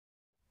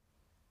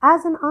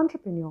As an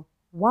entrepreneur,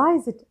 why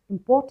is it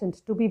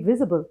important to be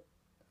visible?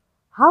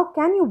 How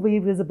can you be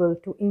visible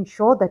to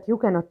ensure that you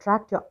can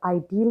attract your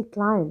ideal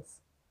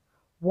clients?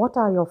 What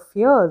are your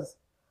fears?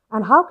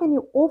 And how can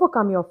you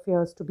overcome your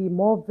fears to be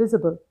more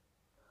visible?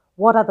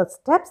 What are the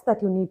steps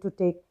that you need to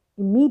take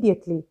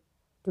immediately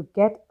to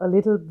get a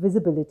little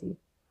visibility?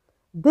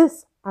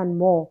 This and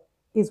more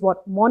is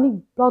what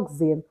Monique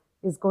Bloxzale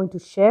is going to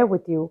share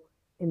with you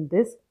in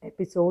this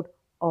episode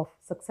of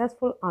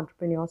Successful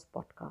Entrepreneurs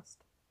Podcast.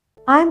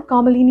 I'm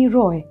Kamalini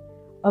Roy,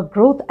 a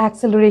growth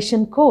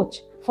acceleration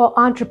coach for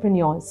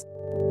entrepreneurs.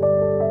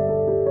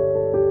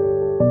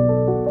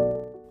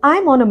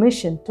 I'm on a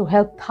mission to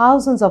help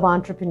thousands of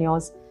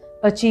entrepreneurs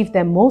achieve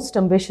their most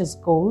ambitious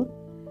goal,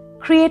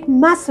 create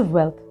massive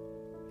wealth,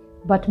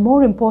 but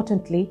more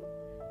importantly,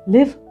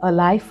 live a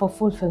life of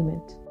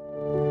fulfillment.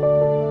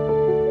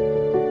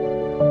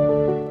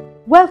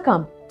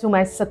 Welcome to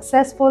my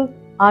Successful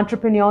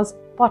Entrepreneurs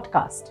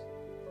Podcast.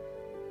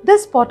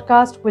 This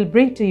podcast will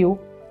bring to you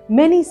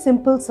many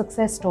simple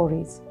success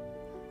stories,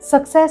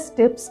 success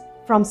tips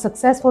from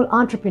successful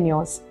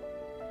entrepreneurs.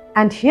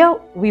 And here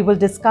we will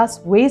discuss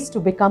ways to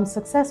become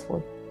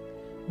successful,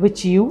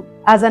 which you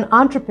as an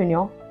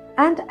entrepreneur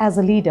and as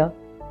a leader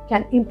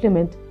can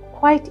implement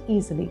quite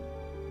easily.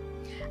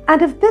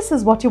 And if this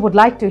is what you would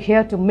like to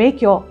hear to make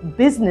your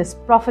business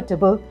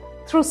profitable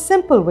through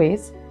simple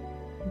ways,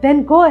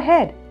 then go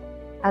ahead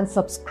and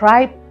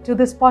subscribe to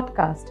this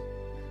podcast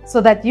so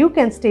that you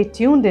can stay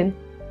tuned in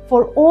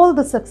for all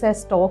the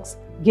success talks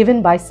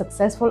given by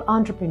successful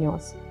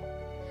entrepreneurs.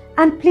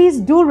 And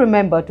please do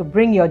remember to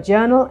bring your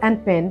journal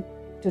and pen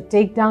to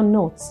take down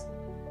notes.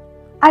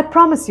 I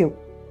promise you,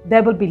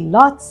 there will be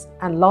lots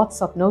and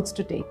lots of notes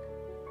to take.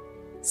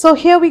 So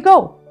here we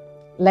go.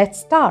 Let's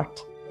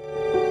start.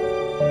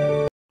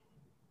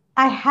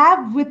 I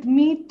have with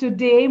me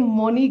today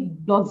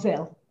Monique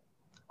Bloxzale,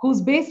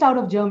 who's based out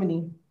of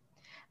Germany.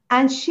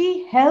 And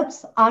she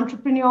helps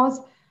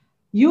entrepreneurs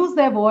use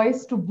their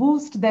voice to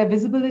boost their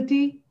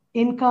visibility,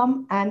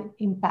 income, and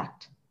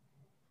impact.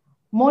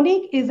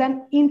 Monique is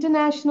an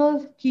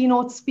international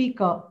keynote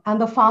speaker and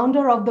the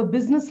founder of the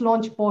Business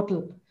Launch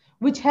Portal,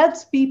 which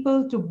helps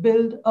people to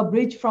build a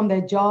bridge from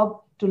their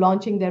job to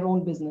launching their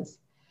own business.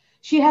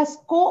 She has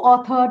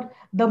co-authored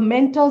the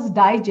Mentors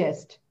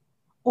Digest,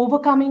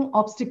 Overcoming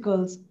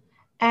Obstacles,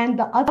 and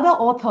the other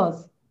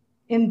authors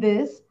in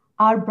this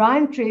are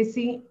Brian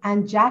Tracy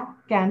and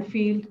Jack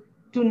Canfield,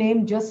 to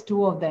name just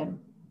two of them.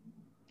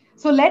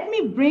 So let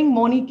me bring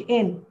Monique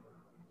in,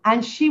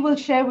 and she will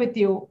share with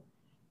you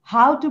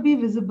how to be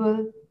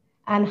visible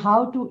and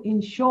how to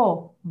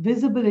ensure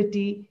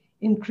visibility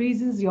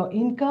increases your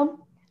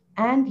income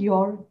and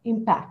your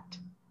impact.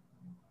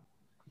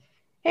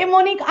 Hey,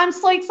 Monique, I'm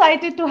so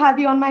excited to have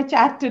you on my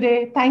chat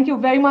today. Thank you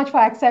very much for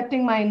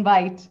accepting my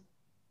invite.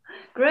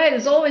 Great.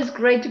 It's always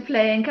great to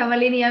play. And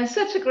Kamalini, I'm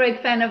such a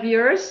great fan of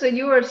yours. So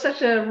you are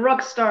such a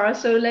rock star.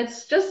 So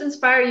let's just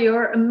inspire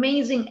your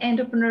amazing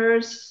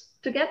entrepreneurs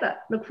together.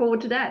 Look forward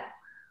to that.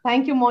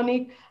 Thank you,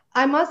 Monique.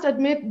 I must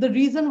admit, the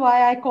reason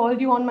why I called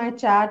you on my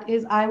chat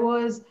is I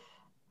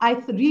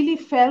really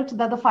felt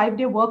that the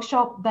 5-day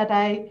workshop that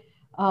I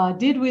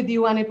did with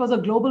you, and it was a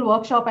global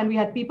workshop, and we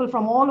had people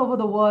from all over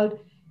the world,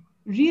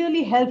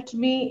 really helped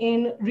me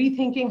in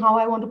rethinking how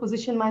I want to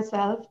position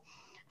myself.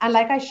 And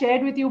like I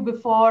shared with you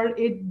before,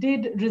 it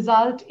did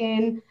result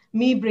in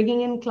me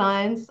bringing in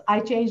clients. I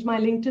changed my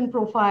LinkedIn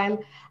profile.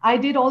 I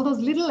did all those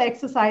little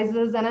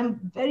exercises, and I'm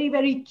very,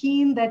 very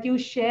keen that you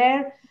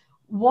share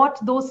what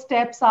those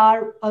steps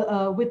are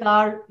with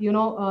our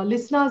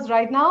listeners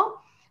right now,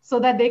 so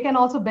that they can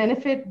also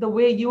benefit the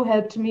way you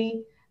helped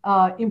me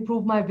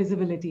improve my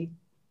visibility.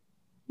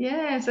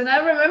 Yes, and I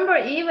remember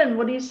even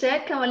what you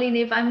said,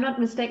 Kamalini, if I'm not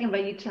mistaken,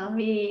 but you tell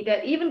me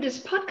that even this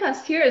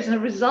podcast here is a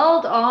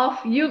result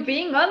of you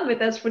being on with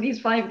us for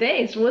these 5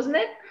 days, wasn't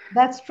it?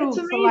 That's true.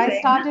 So I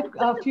started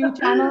a few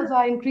channels.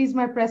 I increased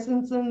my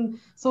presence in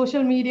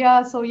social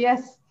media. So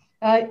yes,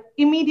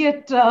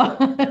 immediate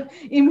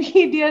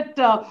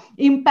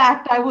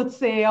impact, I would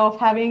say, of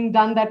having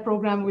done that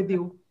program with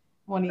you,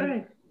 Monique.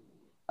 Right.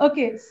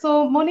 Okay,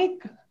 so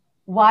Monique,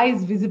 why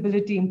is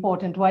visibility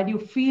important? Why do you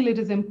feel it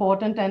is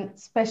important? And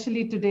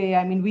especially today,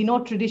 I mean, we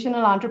know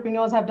traditional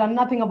entrepreneurs have done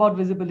nothing about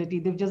visibility.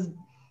 They've just,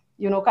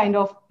 kind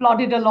of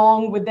plodded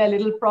along with their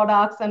little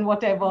products and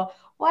whatever.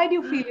 Why do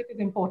you feel it is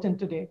important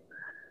today?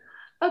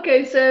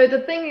 Okay, so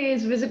the thing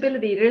is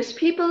visibility. There's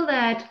people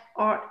that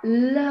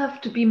love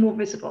to be more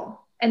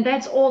visible. And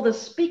that's all the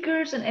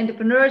speakers and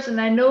entrepreneurs.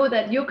 And I know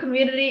that your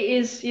community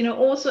is,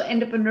 also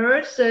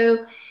entrepreneurs.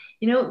 So,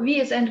 we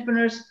as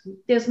entrepreneurs,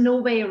 there's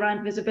no way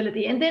around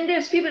visibility. And then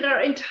there's people that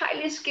are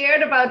entirely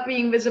scared about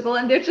being visible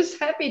and they're just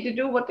happy to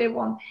do what they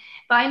want.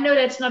 But I know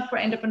that's not for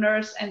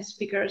entrepreneurs and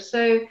speakers.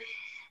 So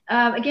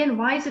again,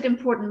 why is it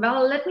important?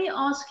 Well, let me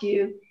ask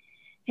you,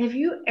 have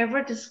you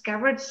ever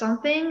discovered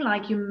something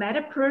like you met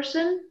a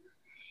person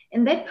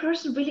and that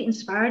person really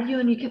inspired you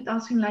and you kept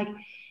asking like,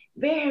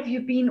 where have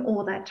you been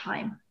all that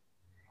time?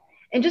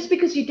 And just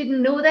because you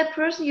didn't know that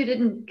person, you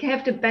didn't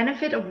have the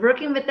benefit of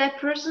working with that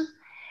person.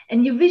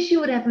 and you wish you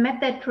would have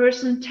met that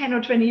person 10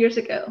 or 20 years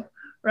ago,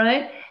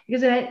 right?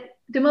 Because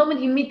the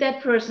moment you meet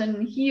that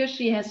person, he or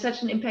she has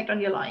such an impact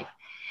on your life.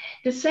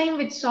 The same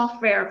with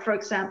software, for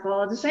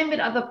example, the same with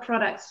other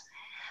products.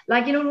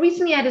 Like,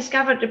 recently I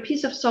discovered a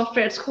piece of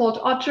software. It's called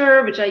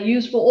Otter, which I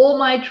use for all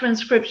my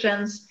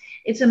transcriptions.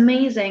 It's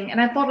amazing. And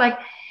I thought, like,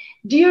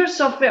 dear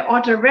software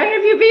Otter, where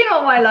have you been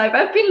all my life?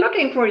 I've been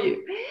looking for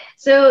you.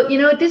 So,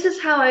 this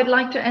is how I'd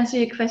like to answer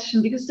your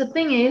question, because the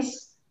thing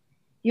is,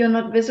 you're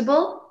not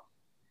visible,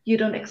 you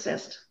don't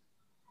exist.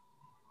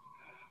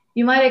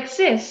 You might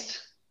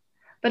exist,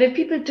 but if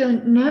people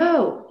don't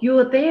know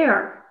you're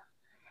there,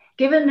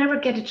 they will never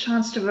get a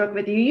chance to work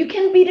with you. You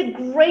can be the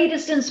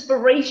greatest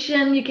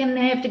inspiration, you can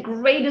have the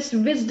greatest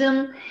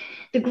wisdom,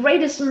 the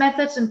greatest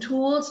methods and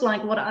tools,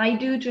 like what I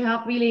do to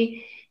help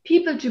really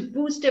people to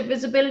boost their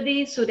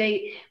visibility so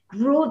they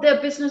grow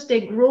their business,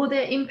 they grow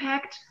their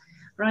impact,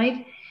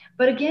 right?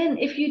 But again,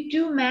 if you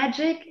do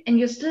magic and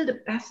you're still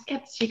the best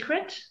kept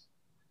secret,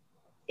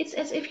 it's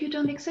as if you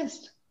don't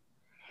exist.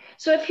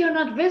 So if you're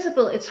not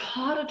visible, it's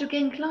harder to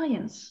gain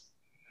clients.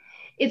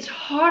 It's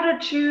harder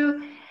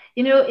to,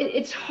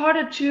 it's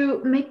harder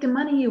to make the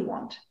money you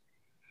want.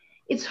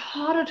 It's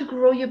harder to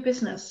grow your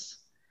business.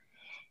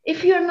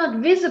 If you're not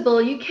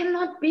visible, you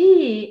cannot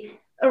be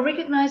a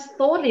recognized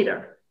thought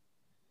leader.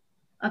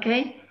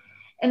 Okay?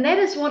 And that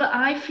is what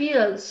I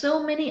feel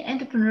so many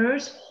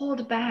entrepreneurs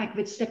hold back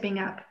with stepping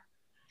up,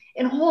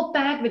 and hold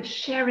back with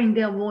sharing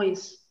their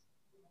voice,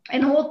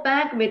 and hold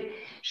back with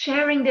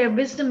sharing their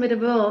wisdom with the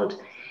world.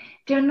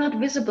 They're not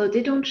visible.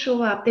 They don't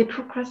show up. They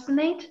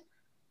procrastinate.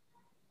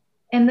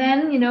 And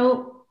then,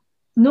 no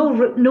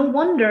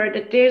wonder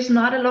that there's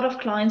not a lot of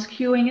clients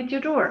queuing at your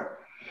door.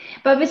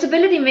 But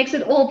visibility makes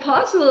it all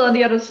possible on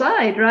the other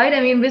side, right? I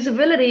mean,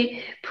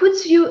 visibility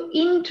puts you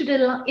into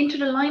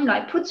the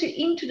limelight, puts you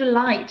into the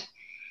light.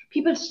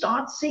 People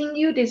start seeing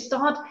you. They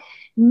start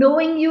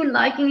knowing you,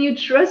 liking you,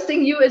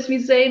 trusting you, as we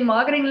say in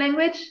marketing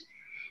language.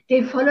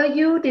 They follow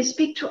you. They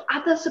speak to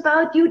others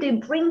about you. They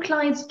bring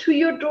clients to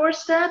your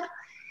doorstep.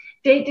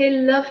 They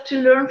love to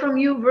learn from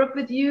you, work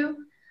with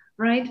you,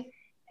 right?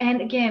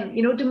 And again,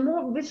 the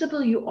more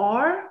visible you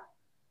are,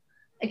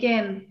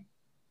 again,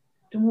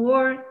 the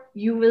more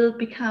you will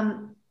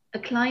become a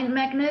client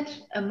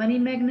magnet, a money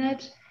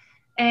magnet.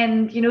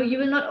 And, you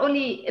will not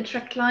only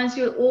attract clients,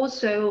 you'll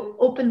also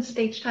open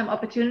stage time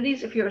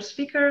opportunities. If you're a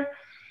speaker,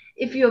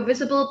 if you're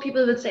visible,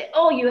 people will say,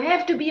 oh, you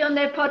have to be on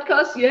that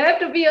podcast. You have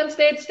to be on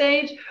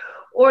stage.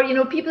 Or,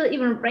 people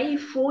even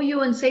rave for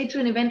you and say to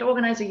an event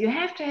organizer, you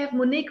have to have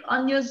Monique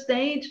on your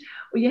stage,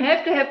 or you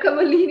have to have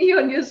Kamalini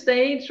on your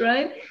stage,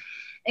 right?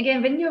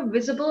 Again, when you're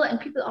visible and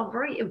people are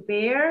very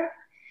aware,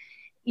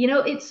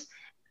 it's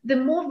the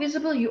more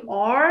visible you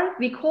are.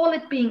 We call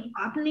it being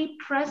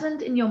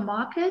omnipresent in your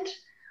market.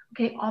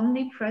 Okay,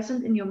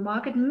 omnipresent in your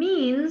market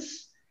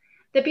means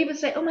that people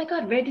say, oh my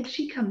God, where did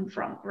she come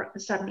from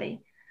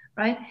suddenly,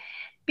 right?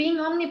 Being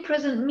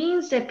omnipresent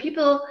means that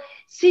people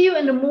see you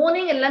in the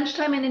morning, at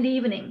lunchtime, and in the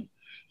evening.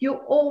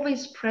 You're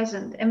always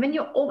present. And when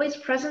you're always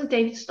present,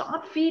 they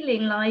start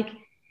feeling like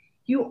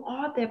you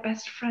are their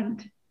best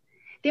friend.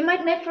 They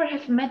might never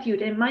have met you.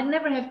 They might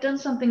never have done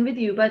something with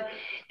you, but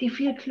they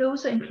feel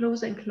closer and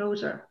closer and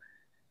closer.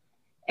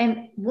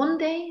 And one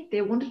day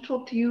they want to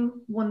talk to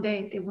you. One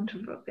day they want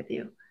to work with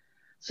you.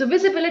 So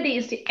visibility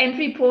is the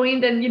entry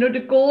point and, the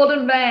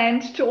golden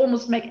band to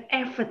almost make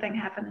everything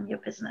happen in your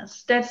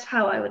business. That's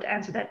how I would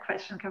answer that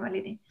question,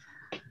 Kamalini.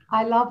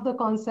 I love the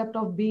concept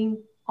of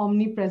being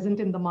omnipresent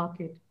in the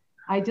market.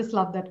 I just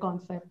love that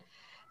concept.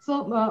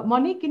 So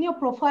Monique, in your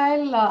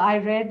profile, I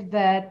read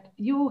that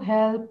you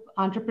help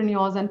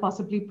entrepreneurs and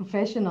possibly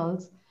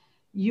professionals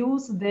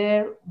use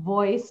their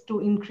voice to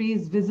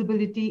increase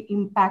visibility,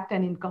 impact,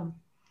 and income.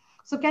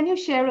 So can you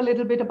share a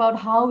little bit about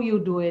how you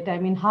do it? I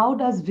mean, how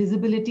does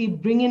visibility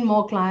bring in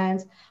more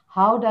clients?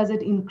 How does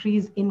it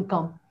increase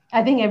income?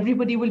 I think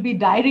everybody will be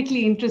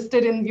directly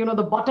interested in,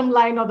 the bottom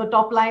line or the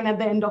top line at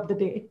the end of the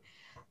day.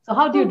 So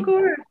how do you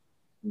do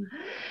that?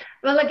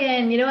 Well,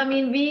 again, we,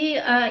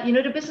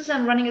 the business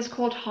I'm running is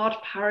called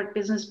Heart Powered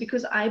Business,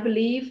 because I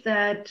believe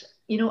that,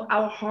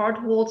 our heart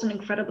holds an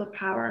incredible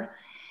power.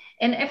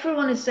 And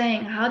everyone is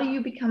saying, how do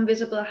you become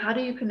visible? How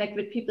do you connect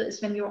with people?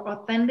 Is when you're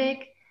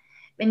authentic,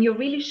 when you're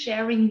really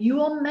sharing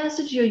your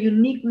message, your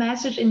unique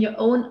message in your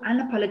own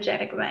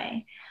unapologetic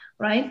way,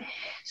 right?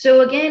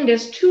 So again,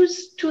 there's two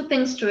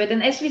things to it.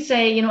 And as we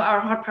say, our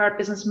Heart Powered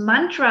Business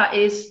mantra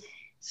is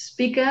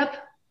speak up,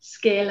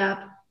 scale up,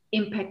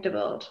 impact the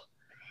world.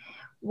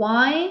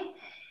 Why?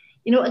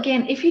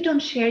 Again, if you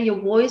don't share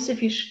your voice,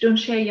 if you don't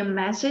share your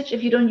message,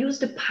 if you don't use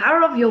the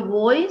power of your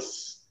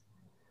voice,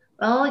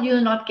 well,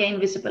 you'll not gain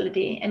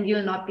visibility and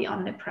you'll not be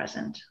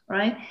omnipresent,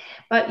 right?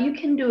 But you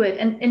can do it.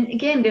 And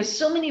again, there's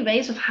so many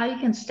ways of how you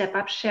can step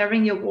up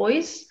sharing your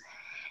voice.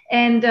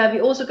 And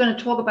we're also going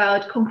to talk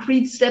about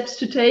concrete steps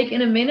to take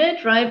in a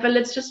minute, right? But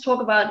let's just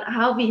talk about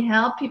how we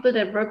help people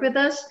that work with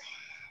us.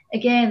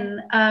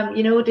 Again,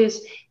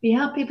 we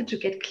help people to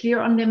get clear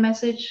on their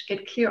message,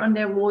 get clear on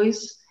their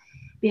voice.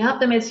 We help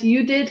them, as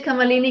you did,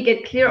 Kamalini,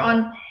 get clear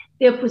on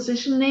their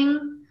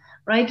positioning,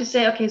 right? To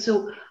say, okay,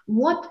 so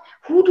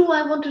who do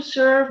I want to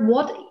serve?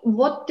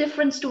 What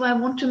difference do I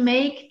want to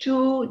make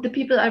to the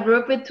people I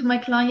work with, to my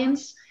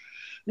clients?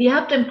 We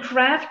help them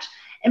craft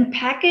and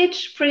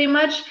package pretty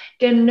much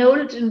their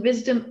knowledge and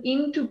wisdom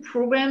into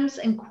programs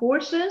and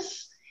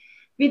courses.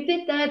 We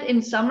did that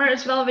in summer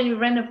as well when we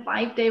ran a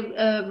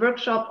 5-day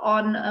workshop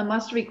on a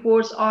mastery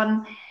course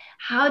on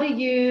how do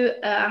you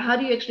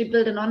actually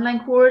build an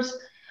online course.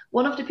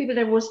 One of the people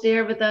that was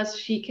there with us,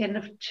 she kind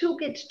of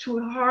took it to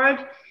heart,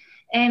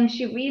 and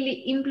she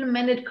really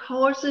implemented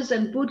courses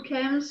and boot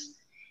camps,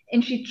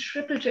 and she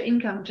tripled her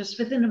income just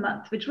within a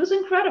month, which was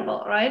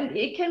incredible, right?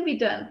 It can be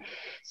done.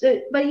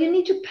 So, but you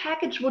need to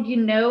package what you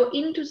know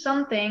into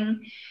something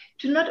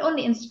to not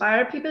only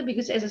inspire people,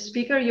 because as a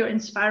speaker, you're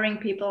inspiring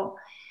people.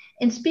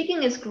 And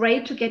speaking is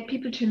great to get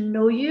people to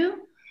know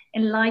you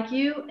and like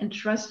you and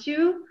trust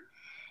you.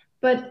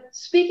 But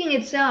speaking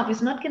itself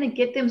is not going to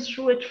get them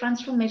through a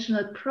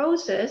transformational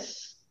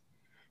process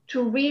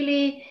to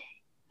really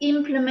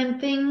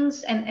implement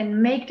things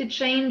and make the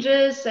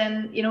changes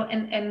and, you know,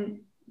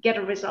 and get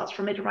a results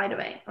from it right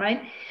away,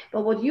 right?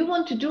 But what you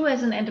want to do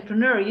as an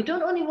entrepreneur, you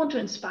don't only want to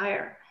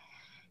inspire.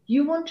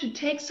 You want to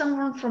take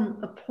someone from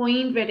a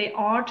point where they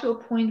are to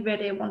a point where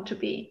they want to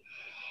be.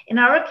 In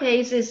our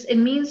case, it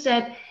means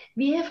that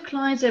we have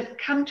clients that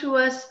come to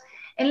us,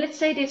 and let's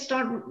say they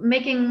start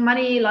making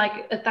money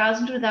like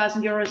 1,000 to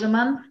 2,000 euros a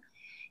month,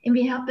 and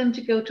we help them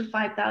to go to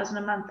 5,000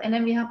 a month, and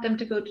then we help them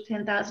to go to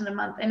 10,000 a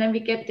month, and then we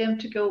get them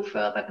to go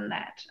further than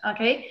that.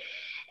 Okay.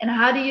 And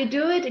how do you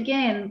do it?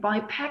 Again, by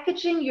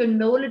packaging your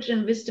knowledge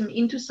and wisdom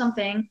into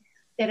something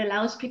that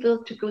allows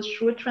people to go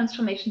through a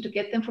transformation to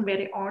get them from where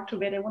they are to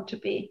where they want to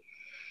be.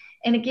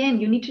 And again,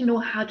 you need to know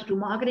how to do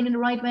marketing in the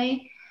right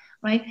way,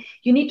 right?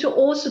 You need to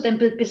also then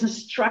build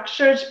business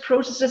structures,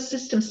 processes,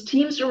 systems,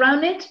 teams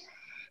around it,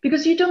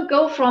 because you don't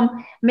go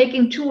from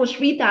making 2,000 or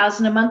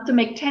 3,000 a month to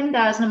make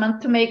 10,000 a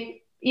month to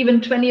make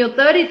even 20 or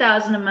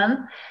 30,000 a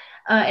month.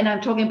 And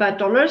I'm talking about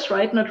dollars,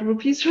 right? Not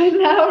rupees right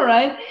now,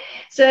 right?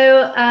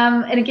 So,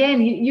 and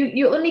again,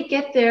 you only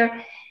get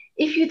there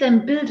if you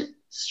then build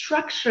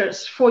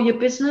structures for your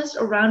business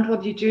around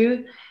what you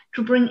do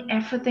to bring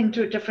everything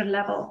to a different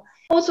level.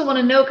 I also want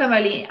to know,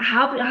 Kamali,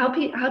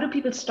 how do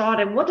people start,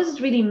 and what does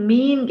it really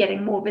mean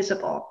getting more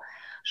visible?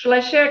 Shall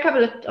I share a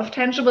couple of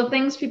tangible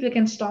things people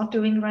can start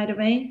doing right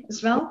away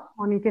as well?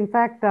 Monique, in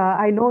fact,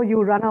 I know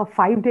you run a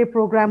 5-day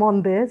program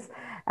on this,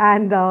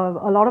 and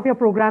a lot of your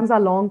programs are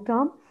long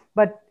term,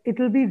 but it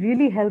will be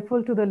really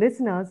helpful to the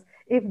listeners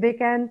if they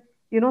can,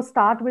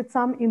 start with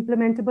some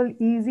implementable,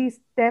 easy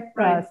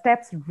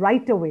steps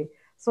right away.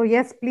 So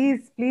yes,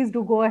 please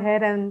do go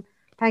ahead, and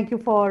thank you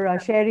for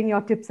sharing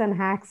your tips and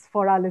hacks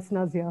for our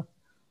listeners here.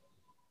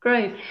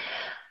 Great.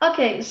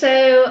 Okay, so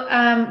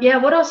yeah,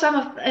 what are some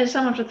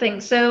of the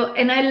things? So,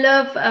 and I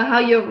love how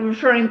you're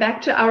referring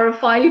back to our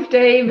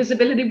 5-day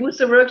visibility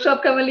booster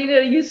workshop,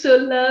 Carmelina, you so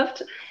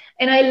loved,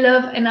 and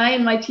I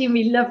and my team,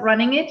 we love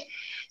running it.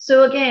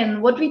 So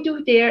again, what we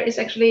do there is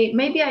actually,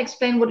 maybe I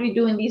explain what we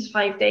do in these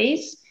 5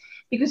 days,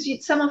 because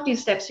some of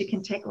these steps you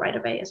can take right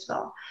away as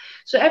well.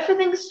 So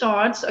everything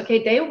starts,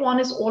 okay, day 1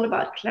 is all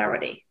about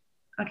clarity,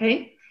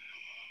 okay?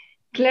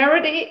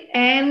 Clarity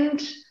and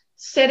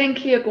setting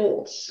clear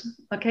goals,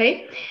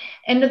 okay?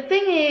 And the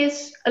thing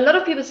is, a lot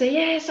of people say,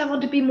 yes, I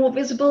want to be more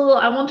visible,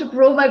 I want to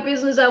grow my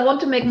business, I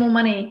want to make more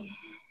money.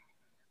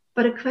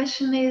 But the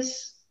question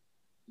is,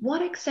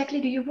 what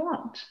exactly do you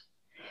want?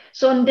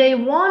 So on day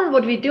 1,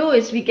 what we do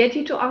is we get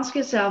you to ask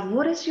yourself,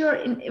 what is your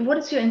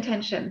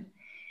intention?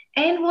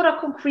 And what are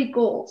concrete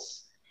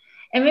goals?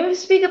 And when we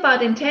speak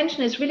about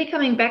intention, it's really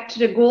coming back to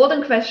the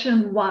golden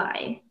question,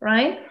 why,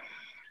 right?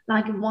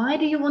 Like, why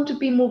do you want to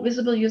be more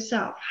visible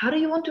yourself? How do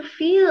you want to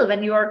feel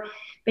when you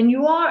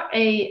are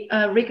a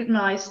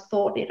recognized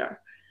thought leader,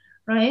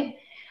 right?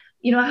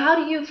 How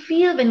do you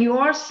feel when you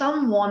are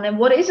someone? And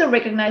what is a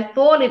recognized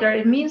thought leader?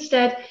 It means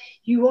that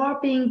you are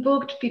being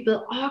booked,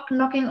 people are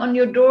knocking on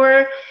your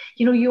door,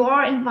 you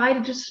are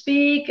invited to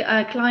speak,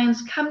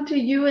 clients come to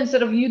you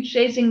instead of you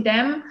chasing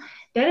them.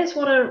 That is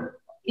what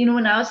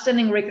an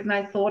outstanding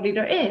recognized thought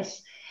leader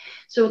is.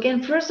 So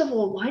again, first of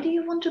all, why do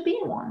you want to be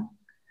one?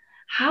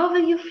 How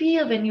will you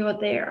feel when you are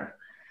there,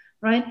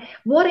 right?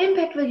 What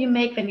impact will you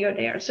make when you're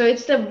there? So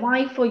it's the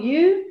why for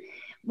you.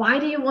 Why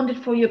do you want it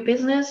for your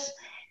business?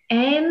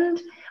 And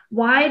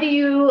why do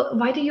you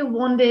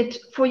want it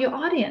for your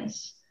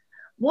audience?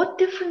 What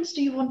difference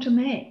do you want to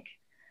make,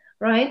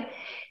 right?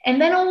 And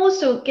then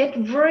also get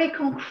very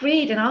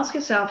concrete and ask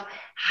yourself,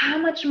 how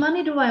much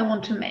money do I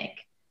want to make?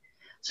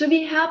 So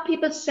we help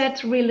people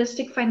set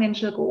realistic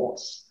financial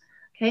goals.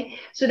 Okay,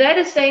 so that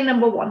is day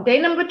number 1. Day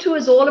number 2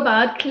 is all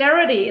about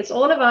clarity. It's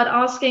all about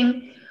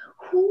asking,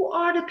 who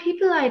are the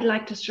people I'd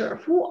like to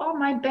serve? Who are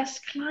my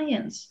best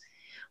clients?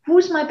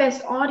 Who's my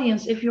best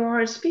audience if you're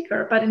a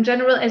speaker? But in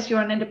general, as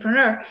you're an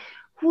entrepreneur,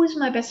 who is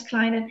my best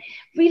client? And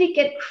really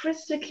get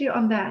crystal clear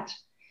on that,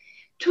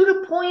 to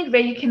the point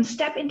where you can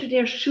step into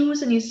their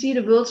shoes and you see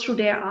the world through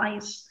their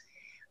eyes.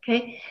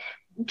 Okay,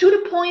 to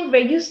the point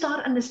where you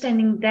start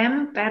understanding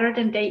them better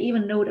than they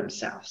even know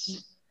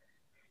themselves.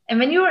 And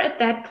when you're at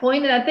that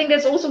point, and I think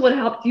that's also what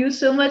helped you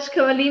so much,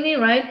 Kamalini,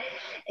 right?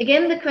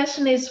 Again, the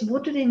question is,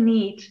 what do they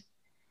need?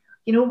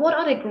 What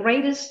are the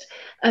greatest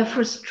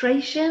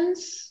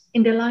frustrations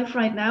in their life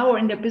right now or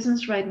in their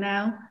business right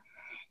now?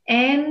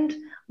 And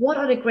what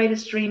are the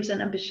greatest dreams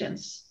and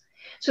ambitions?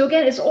 So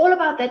again, it's all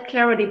about that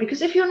clarity,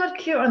 because if you're not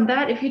clear on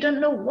that, if you don't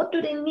know what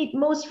do they need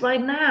most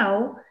right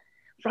now,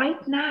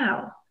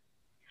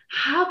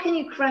 how can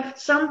you craft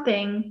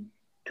something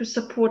to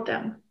support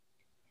them?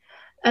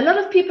 A lot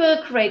of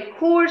people create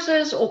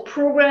courses or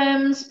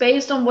programs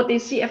based on what they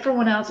see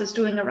everyone else is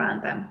doing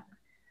around them.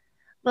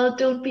 Well,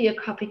 don't be a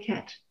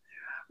copycat.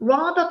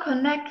 Rather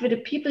connect with the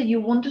people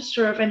you want to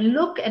serve and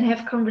look and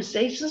have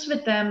conversations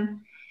with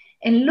them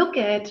and look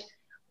at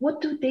what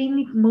do they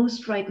need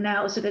most right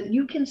now, so that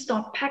you can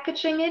start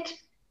packaging it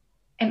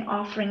and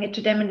offering it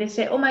to them. And they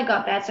say, oh my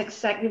God, that's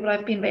exactly what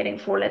I've been waiting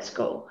for. Let's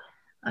go.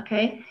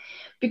 Okay.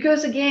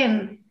 Because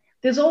again,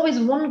 there's always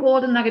one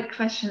golden nugget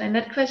question. And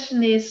that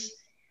question is,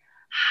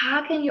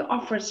 how can you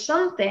offer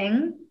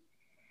something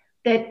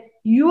that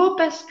your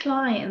best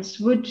clients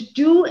would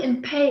do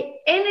and pay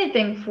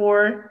anything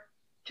for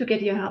to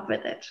get your help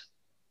with it,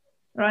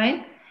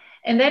 right?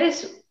 And that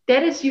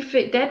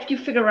you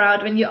figure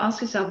out when you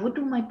ask yourself, what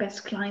do my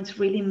best clients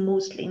really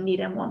mostly need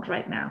and want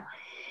right now?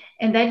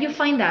 And that you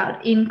find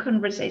out in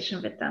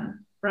conversation with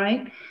them,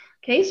 right?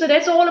 Okay, so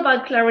that's all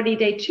about clarity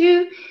day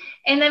 2.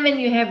 And then when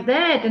you have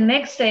that, the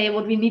next day,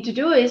 what we need to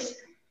do is,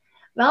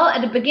 well,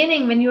 at the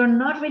beginning, when you're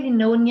not really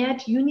known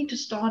yet, you need to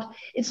start.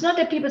 It's not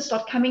that people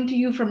start coming to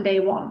you from day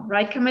 1,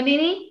 right,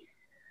 Kamalini?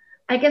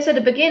 I guess at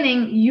the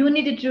beginning, you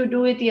needed to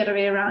do it the other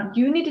way around.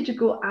 You needed to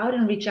go out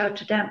and reach out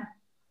to them.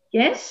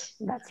 Yes?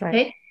 That's right.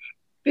 Okay?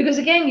 Because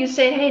again, you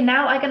say, hey,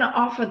 now I'm going to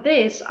offer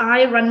this.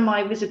 I run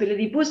my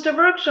Visibility Booster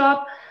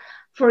workshop.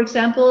 For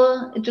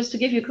example, just to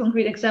give you a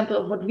concrete example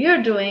of what we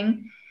are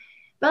doing,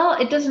 well,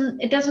 it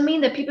doesn't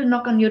mean that people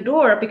knock on your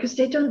door because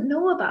they don't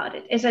know about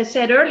it. As I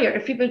said earlier,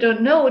 if people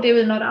don't know, they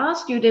will not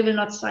ask you, they will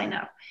not sign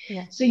up.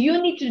 Yeah. So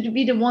you need to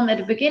be the one at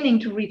the beginning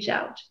to reach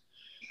out.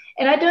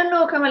 And I don't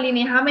know,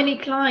 Kamalini, how many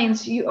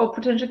clients or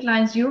potential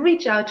clients you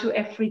reach out to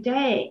every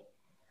day,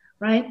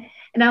 right?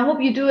 And I hope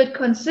you do it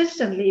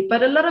consistently.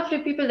 But a lot of the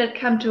people that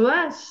come to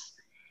us,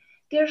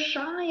 they're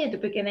shy at the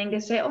beginning. They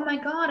say, oh my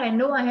God, I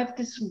know I have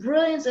this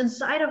brilliance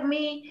inside of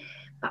me,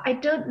 but I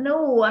don't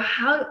know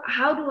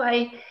how do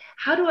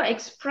I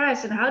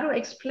express and how do I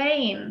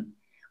explain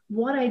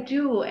what I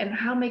do and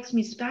how makes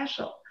me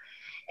special.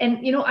 And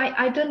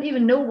I don't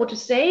even know what to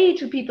say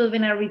to people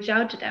when I reach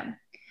out to them.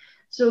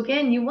 So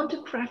again, you want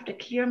to craft a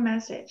clear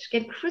message,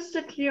 get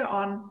crystal clear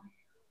on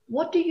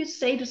what do you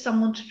say to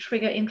someone to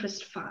trigger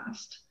interest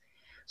fast.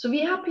 So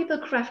we help people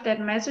craft that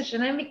message,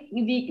 and then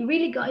we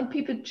really guide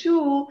people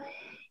to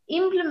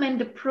implement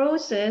the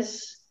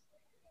process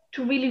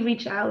to really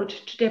reach out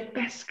to their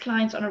best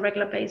clients on a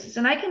regular basis.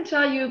 And I can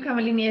tell you,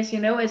 Kamalini, as you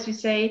know, as we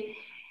say,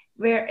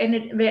 where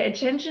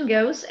attention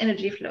goes,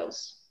 energy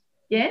flows.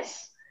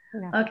 Yes?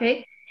 Yeah.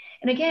 Okay.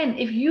 And again,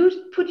 if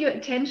you put your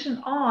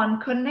attention on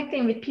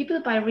connecting with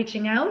people by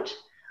reaching out,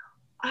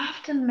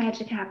 often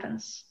magic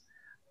happens.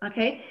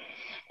 Okay.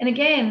 And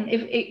again,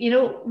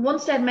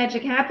 once that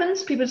magic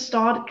happens, people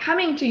start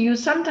coming to you.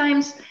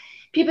 Sometimes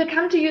people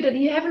come to you that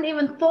you haven't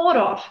even thought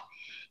of.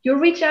 You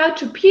reach out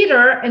to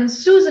Peter and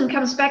Susan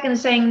comes back and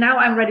is saying, now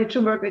I'm ready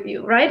to work with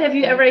you, right? Have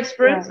you ever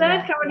experienced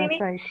that,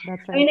 Kamalini?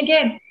 That's right. I mean,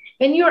 again,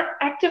 when you're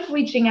active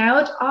reaching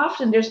out,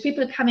 often there's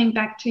people coming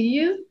back to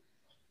you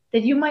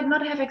that you might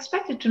not have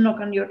expected to knock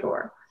on your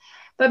door.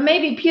 But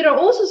maybe Peter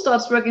also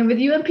starts working with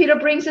you and Peter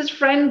brings his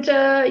friend,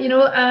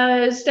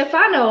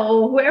 Stefano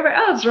or whoever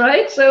else,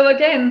 right? So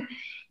again,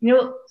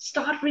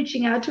 start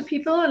reaching out to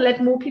people and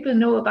let more people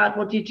know about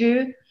what you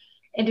do.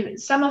 And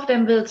some of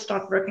them will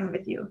start working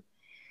with you.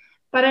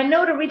 But I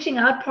know the reaching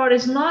out part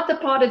is not the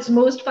part that's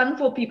most fun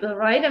for people,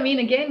 right? I mean,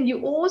 again,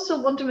 you also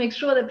want to make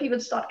sure that people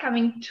start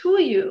coming to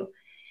you.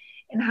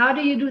 And how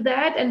do you do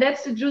that? And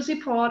that's the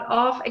juicy part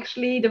of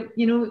actually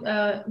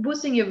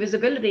boosting your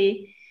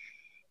visibility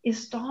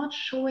is start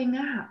showing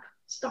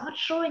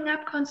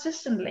up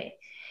consistently.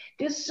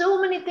 There's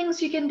so many things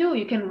you can do.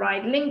 You can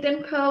write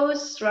LinkedIn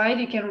posts, right?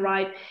 You can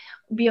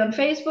be on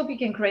Facebook, you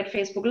can create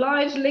Facebook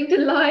Lives,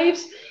 LinkedIn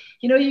Lives.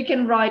 You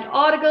can write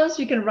articles,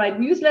 you can write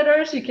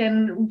newsletters, you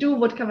can do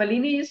what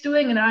Kamalini is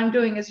doing and I'm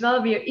doing as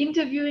well. We are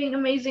interviewing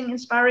amazing,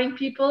 inspiring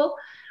people,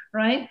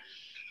 right?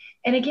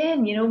 And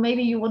again,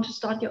 maybe you want to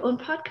start your own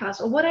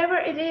podcast or whatever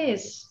it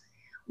is,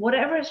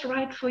 whatever is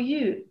right for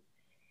you.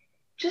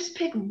 Just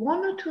pick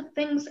 1 or 2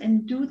 things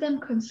and do them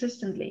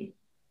consistently.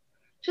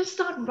 Just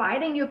start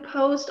writing your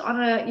post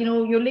on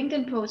your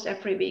LinkedIn post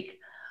every week,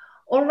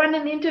 or run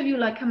an interview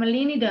like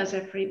Kamalini does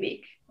every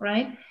week,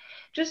 right?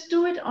 Just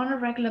do it on a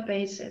regular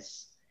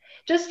basis.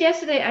 Just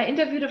yesterday, I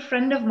interviewed a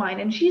friend of mine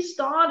and she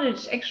started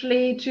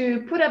actually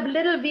to put up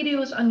little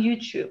videos on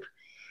YouTube.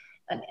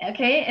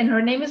 Okay, and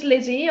her name is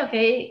Lizzie.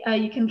 Okay,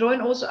 you can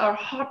join also our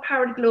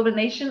heart-powered global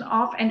nation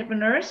of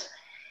entrepreneurs.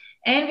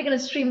 And we're going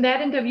to stream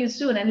that interview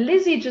soon. And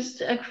Lizzie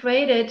just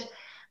created,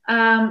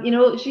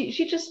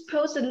 she just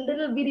posted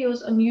little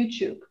videos on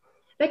YouTube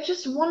like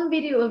just one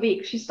video a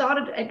week. She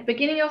started at the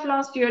beginning of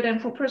last year, then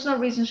for personal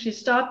reasons she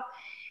stopped,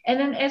 and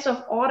then as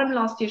of autumn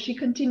last year she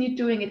continued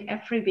doing it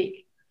every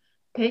week.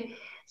 Okay,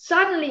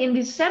 suddenly in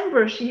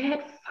December she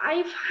had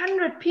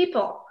 500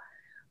 people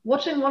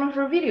watching one of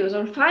her videos,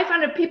 or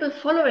 500 people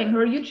following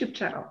her YouTube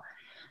channel,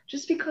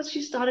 just because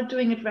she started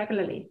doing it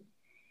regularly.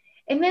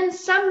 And then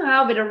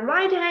somehow with the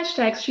right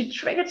hashtags, she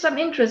triggered some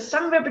interest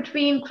somewhere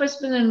between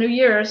Christmas and New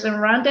Year's and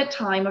around that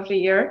time of the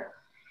year.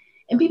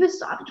 And people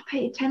started to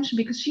pay attention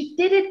because she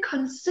did it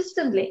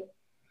consistently.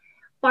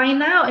 By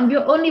now, and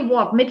we're only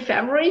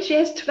mid-February, she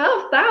has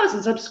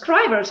 12,000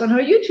 subscribers on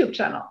her YouTube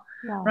channel,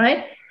 wow.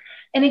 Right?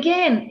 And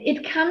again,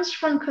 it comes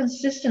from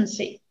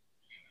consistency.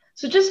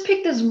 So just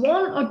pick this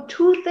one or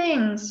two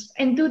things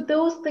and do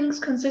those things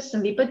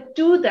consistently, but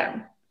do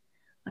them,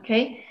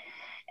 okay?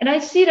 And I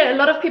see that a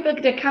lot of people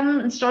that come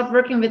and start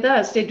working with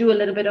us, they do a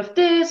little bit of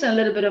this and a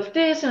little bit of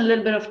this and a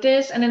little bit of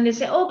this. And then they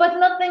say, oh, but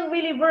nothing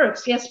really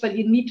works. Yes, but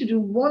you need to do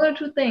one or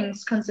two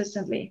things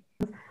consistently.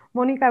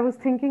 Monique, I was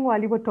thinking while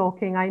you were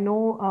talking, I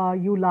know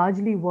you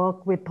largely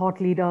work with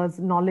thought leaders,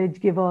 knowledge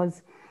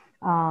givers,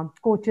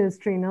 coaches,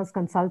 trainers,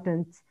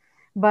 consultants.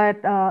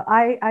 But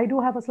I do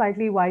have a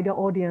slightly wider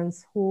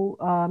audience who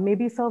may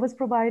be service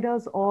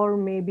providers or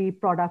maybe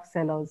product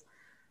sellers.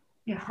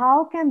 Yeah.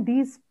 How can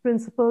these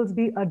principles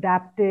be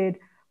adapted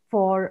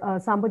for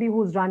somebody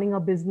who's running a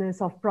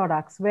business of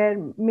products where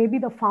maybe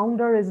the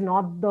founder is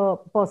not the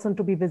person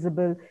to be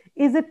visible?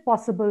 Is it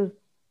possible?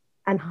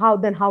 And how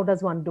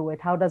does one do it?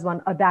 How does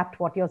one adapt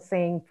what you're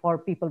saying for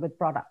people with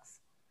products?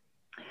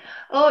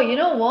 Oh, you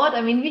know what?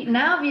 I mean,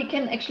 now we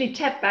can actually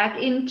tap back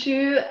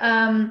into,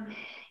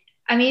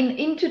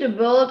 into the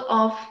world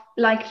of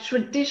like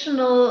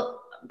traditional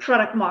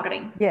product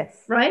marketing.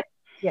 Yes. Right?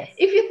 Yes.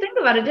 If you think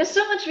about it, there's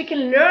so much we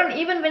can learn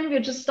even when we're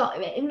just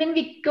when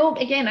we go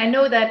again. I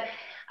know that,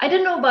 I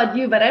don't know about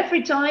you, but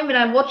every time when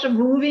I watch a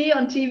movie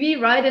on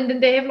TV, right, and then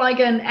they have like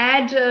an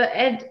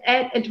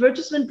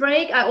advertisement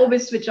break, I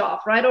always switch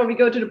off, right? Or we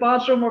go to the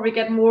bathroom, or we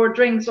get more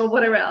drinks, or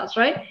whatever else,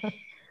 right?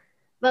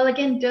 Well,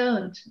 again,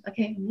 don't.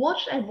 Okay,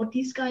 watch at what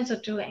these guys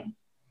are doing,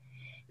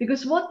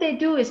 because what they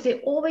do is they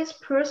always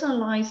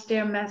personalize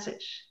their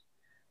message,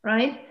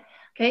 right?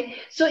 Okay,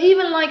 so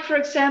even like, for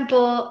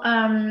example,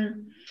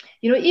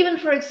 even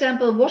for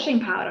example, washing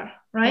powder,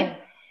 right?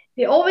 Oh.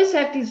 They always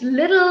have these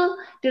little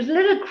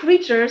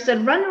creatures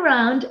that run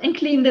around and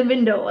clean the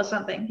window or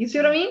something. You see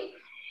what I mean?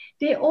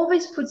 They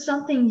always put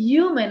something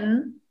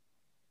human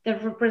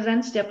that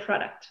represents their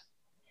product.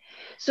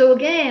 So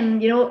again,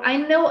 I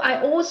know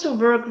I also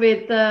work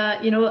with,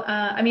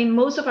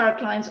 most of our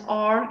clients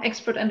are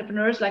expert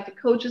entrepreneurs, like the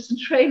coaches and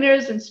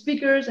trainers and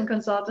speakers and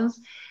consultants,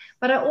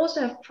 but I also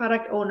have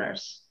product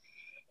owners.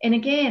 And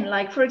again,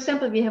 like, for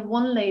example, we have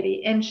one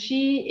lady and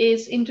she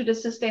is into the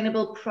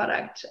sustainable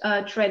product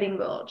trading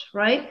world,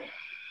 right?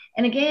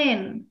 And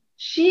again,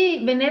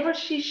 whenever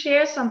she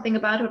shares something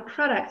about her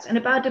products and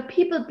about the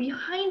people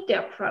behind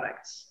their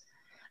products,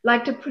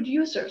 like the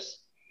producers,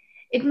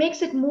 it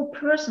makes it more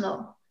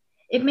personal.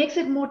 It makes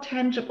it more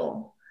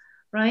tangible,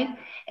 right?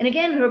 And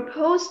again, her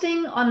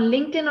posting on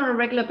LinkedIn on a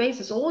regular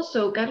basis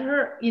also got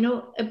her,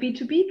 a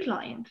B2B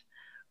client,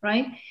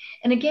 right?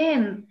 And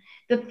again,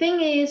 the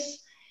thing is,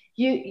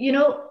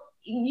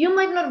 you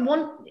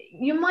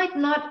might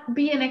not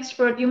be an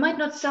expert, you might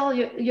not sell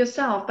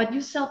yourself, but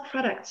you sell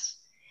products,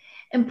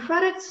 and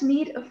products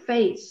need a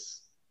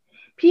face.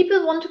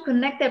 People want to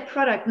connect their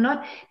product.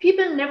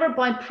 People never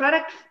buy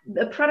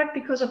a product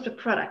because of the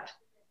product,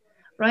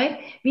 right?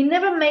 We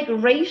never make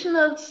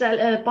rational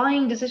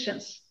buying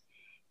decisions.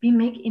 We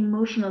make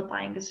emotional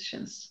buying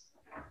decisions.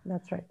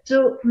 That's right.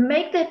 So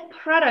make that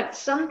product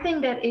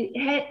something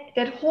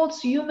that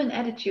holds human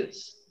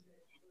attitudes,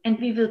 and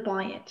we will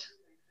buy it,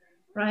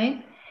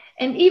 right?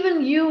 And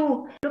even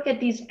you look at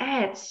these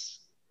ads,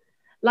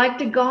 like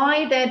the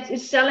guy that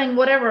is selling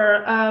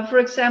whatever, for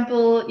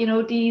example,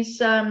 these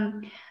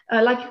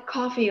like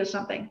coffee or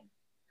something,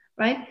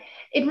 right?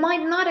 It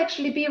might not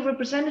actually be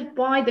represented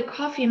by the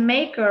coffee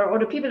maker or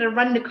the people that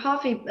run the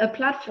coffee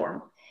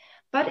platform,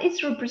 but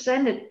it's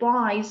represented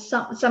by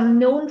some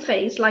known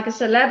face, like a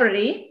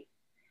celebrity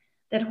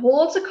that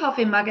holds a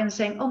coffee mug and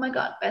saying, oh my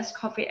God, best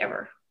coffee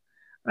ever,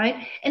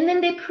 right? And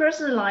then they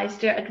personalize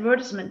their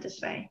advertisement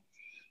this way.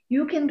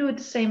 You can do it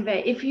the same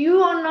way. If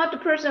you are not the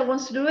person that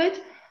wants to do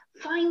it,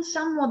 find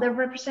someone that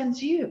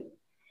represents you,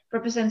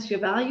 represents your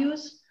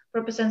values,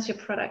 represents your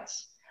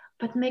products,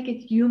 but make it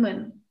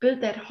human.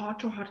 Build that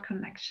heart-to-heart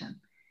connection.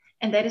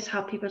 And that is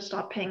how people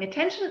start paying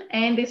attention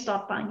and they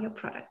start buying your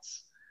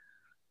products.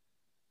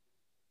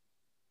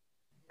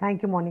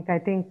 Thank you, Monique. I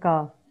think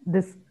the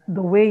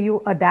way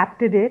you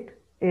adapted it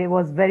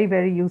was very,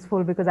 very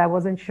useful, because I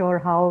wasn't sure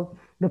how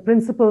the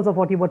principles of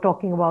what you were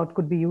talking about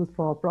could be used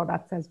for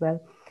products as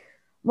well.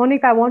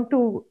 Monique, I want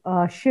to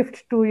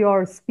shift to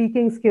your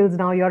speaking skills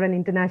now. You're an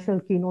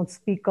international keynote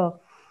speaker.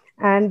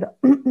 And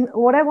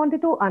what I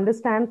wanted to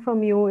understand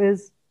from you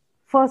is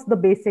first the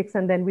basics,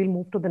 and then we'll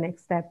move to the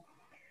next step.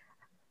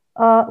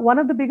 One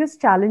of the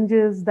biggest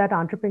challenges that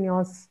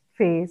entrepreneurs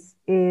face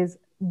is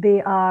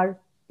they are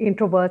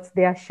introverts,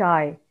 they are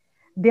shy.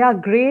 They are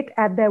great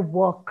at their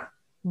work,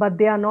 but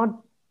they are not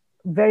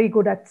very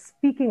good at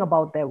speaking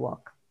about their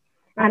work.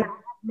 And Right.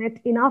 I've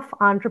met enough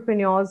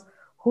entrepreneurs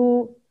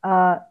who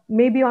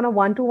maybe on a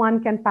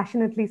one-to-one can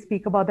passionately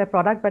speak about their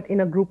product, but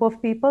in a group of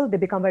people, they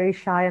become very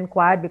shy and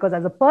quiet because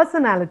as a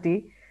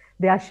personality,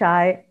 they are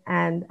shy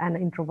and an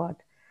introvert.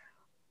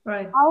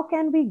 Right. How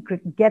can we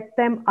get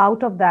them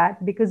out of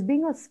that? Because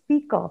being a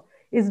speaker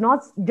is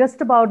not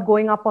just about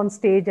going up on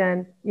stage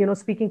and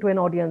speaking to an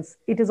audience.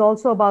 It is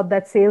also about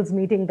that sales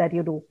meeting that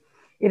you do.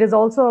 It is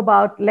also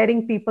about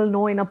letting people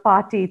know in a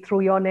party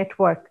through your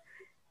network,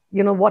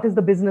 what is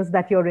the business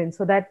that you're in,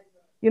 so that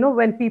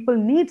when people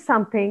need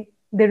something,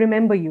 they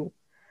remember you.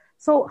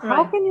 So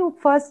how Right. can you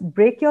first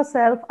break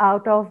yourself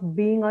out of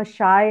being a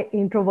shy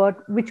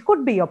introvert, which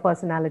could be your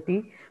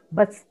personality,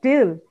 but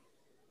still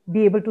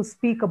be able to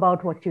speak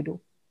about what you do?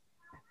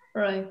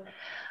 Right.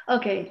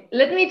 Okay.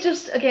 Let me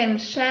just again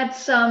shed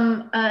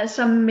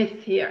some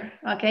myth here.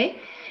 Okay.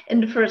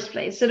 In the first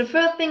place, so the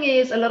first thing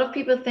is a lot of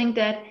people think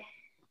that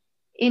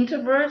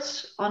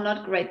introverts are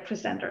not great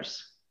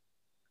presenters.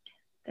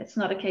 That's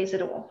not the case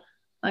at all.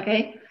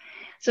 Okay.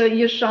 So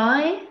you're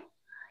shy.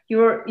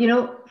 You're,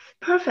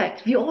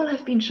 perfect. We all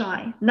have been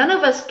shy. None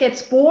of us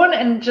gets born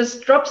and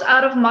just drops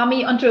out of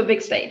mommy onto a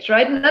big stage,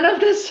 right? None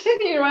of this,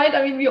 right?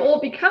 I mean, we all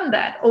become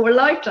that over a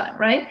lifetime,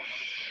 right?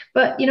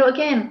 But,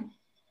 again,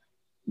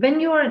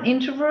 when you are an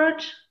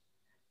introvert,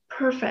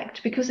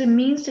 perfect, because it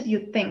means that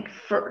you think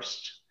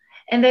first.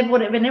 And that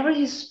whenever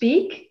you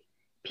speak,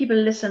 people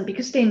listen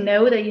because they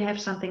know that you have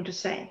something to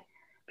say,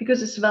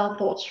 because it's well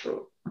thought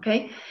through.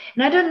 Okay.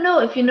 And I don't know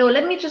if you know,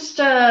 let me just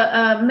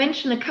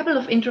mention a couple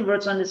of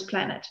introverts on this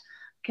planet.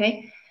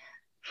 Okay.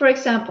 For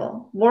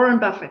example, Warren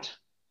Buffett,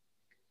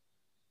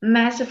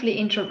 massively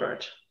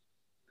introvert.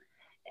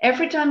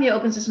 Every time he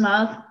opens his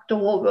mouth, the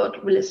whole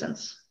world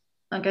listens.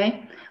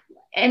 Okay.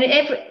 And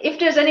if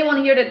there's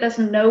anyone here that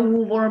doesn't know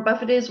who Warren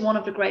Buffett is, one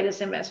of the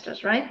greatest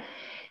investors, right?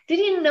 Did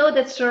you know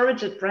that Sir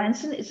Richard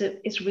Branson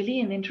is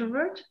really an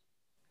introvert?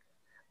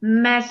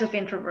 Massive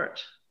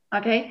introvert.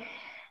 Okay.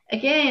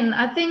 Again,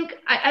 I think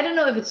I don't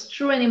know if it's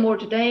true anymore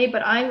today,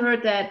 but I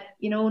heard that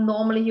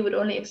normally he would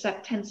only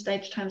accept 10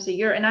 stage times a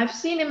year. And I've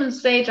seen him on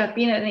stage. I've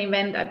been at an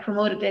event. I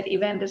promoted that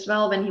event as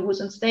well when he was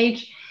on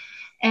stage.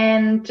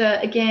 And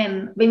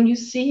again, when you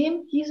see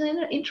him, he's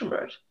an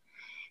introvert.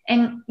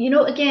 And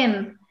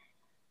again,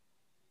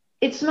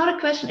 it's not a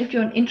question if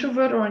you're an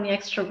introvert or an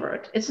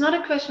extrovert. It's not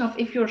a question of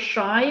if you're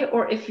shy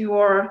or if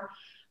you're,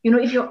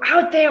 if you're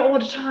out there all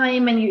the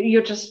time and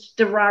you're just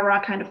the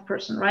rah-rah kind of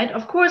person, right?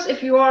 Of course,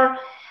 if you are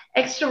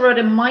extrovert,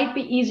 it might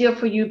be easier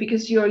for you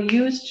because you're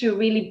used to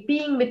really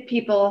being with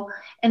people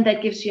and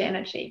that gives you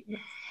energy.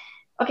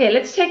 Okay,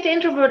 let's take the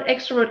introvert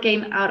extrovert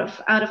game out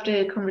of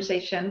the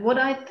conversation. What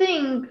I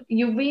think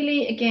you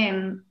really,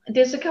 again,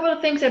 there's a couple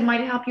of things that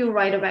might help you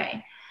right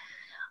away.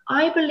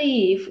 I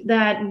believe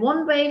that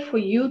one way for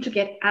you to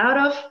get out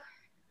of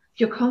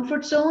your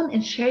comfort zone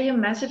and share your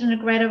message in a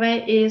greater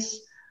way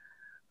is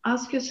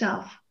ask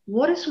yourself,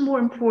 what is more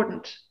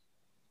important?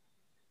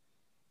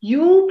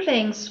 You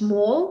playing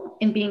small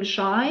and being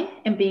shy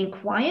and being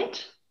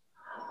quiet,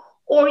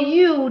 or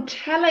you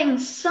telling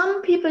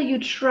some people you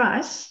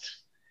trust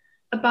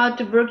about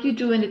the work you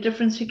do and the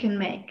difference you can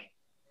make?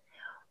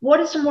 What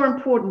is more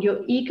important,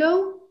 your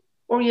ego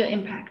or your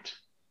impact?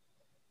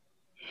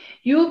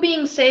 You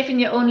being safe in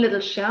your own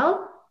little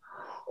shell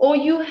or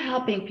you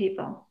helping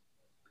people?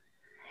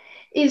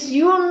 Is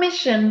your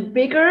mission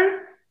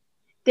bigger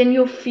than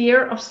your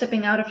fear of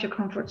stepping out of your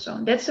comfort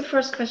zone? That's the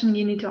first question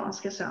you need to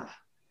ask yourself.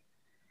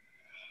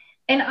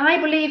 And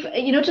I believe,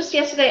 just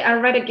yesterday I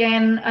read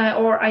again,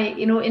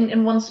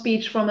 in one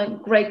speech from a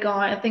great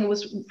guy, I think it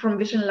was from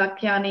Vishen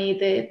Lakhiani,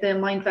 the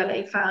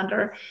Mindvalley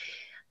founder.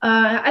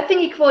 I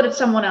think he quoted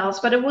someone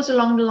else, but it was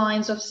along the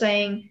lines of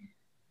saying,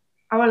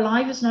 our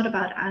life is not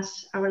about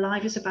us. Our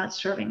life is about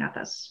serving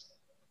others.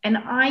 And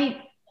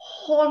I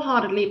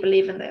wholeheartedly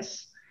believe in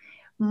this.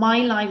 My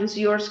life is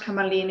yours,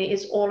 Kamalini,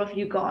 is all of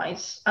you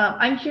guys.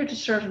 I'm here to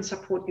serve and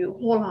support you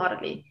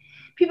wholeheartedly.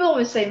 People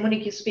always say,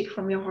 Monique, you speak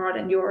from your heart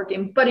and you're the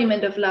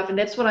embodiment of love. And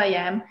that's what I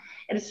am.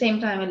 At the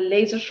same time, a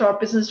laser sharp,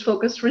 business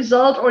focused,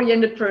 result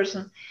oriented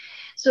person.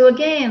 So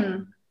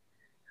again,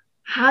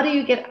 how do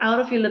you get out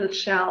of your little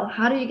shell?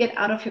 How do you get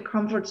out of your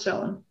comfort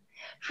zone?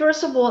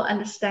 First of all,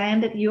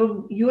 understand that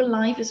your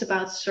life is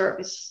about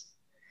service.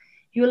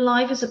 Your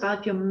life is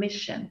about your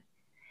mission.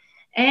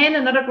 And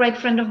another great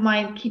friend of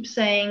mine keeps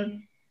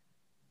saying,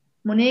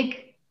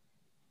 Monique,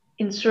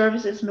 in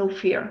service is no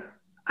fear.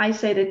 I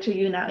say that to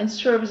you now. In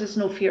service is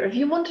no fear. If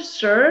you want to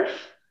serve,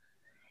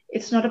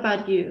 it's not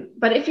about you.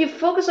 But if you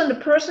focus on the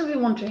person we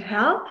want to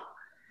help,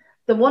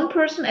 the one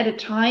person at a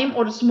time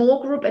or the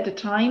small group at a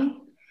time,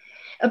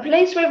 a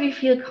place where we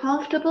feel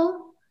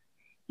comfortable,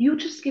 you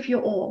just give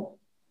your all.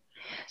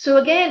 So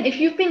again, if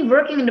you've been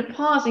working in the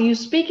past and you're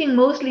speaking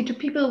mostly to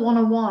people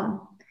one-on-one,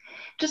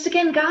 just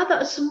again, gather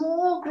a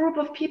small group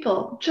of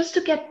people just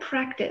to get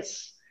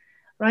practice,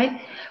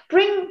 right?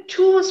 Bring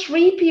 2 or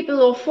 3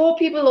 people or 4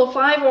 people or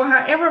 5 or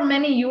however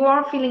many you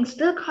are feeling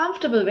still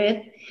comfortable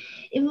with.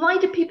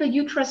 Invite the people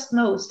you trust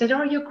most, that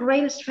are your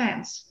greatest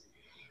fans.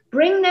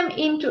 Bring them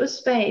into a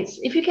space.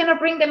 If you cannot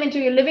bring them into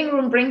your living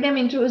room, bring them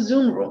into a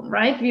Zoom room,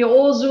 right? We are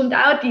all zoomed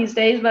out these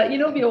days, but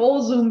we are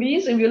all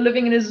Zoomies and we're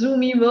living in a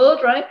Zoomy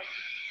world, right?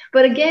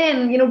 But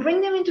again,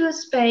 bring them into a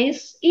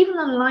space. Even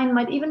online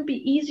might even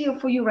be easier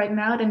for you right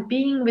now than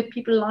being with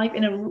people live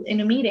in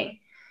a meeting,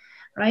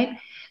 right?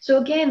 So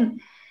again,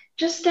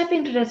 just step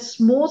into that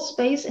small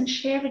space and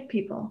share with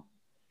people.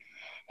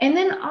 And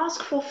then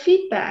ask for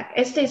feedback.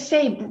 As they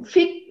say,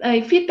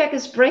 feedback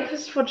is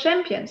breakfast for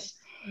champions.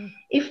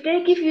 If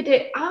they give you,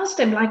 ask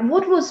them, like,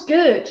 what was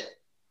good?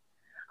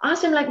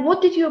 Ask them, like,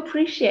 what did you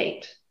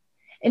appreciate?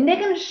 And they're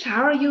going to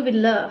shower you with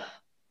love.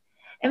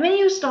 And when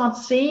you start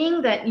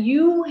seeing that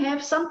you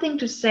have something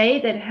to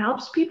say that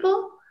helps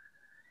people,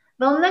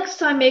 well, next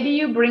time maybe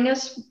you bring a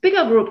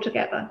bigger group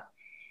together,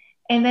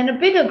 and then a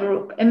bigger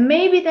group. And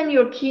maybe then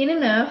you're keen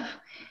enough,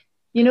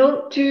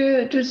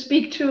 to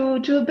speak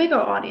to a bigger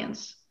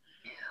audience.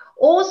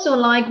 Also,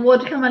 like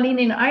what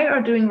Kamalini and I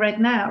are doing right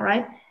now,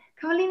 right?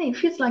 Kamalini, it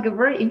feels like a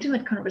very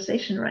intimate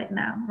conversation right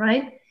now,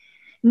 right?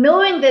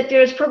 Knowing that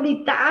there's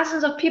probably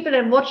thousands of people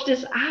that watch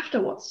this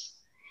afterwards.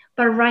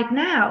 But right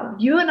now,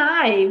 you and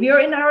I, we are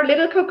in our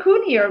little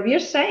cocoon here. We're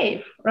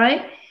safe,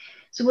 right?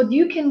 So what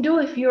you can do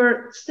if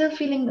you're still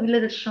feeling a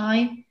little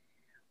shy,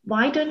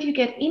 why don't you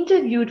get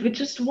interviewed with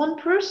just one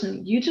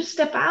person? You just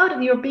step out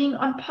and you're being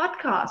on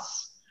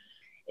podcasts.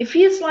 It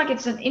feels like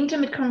it's an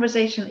intimate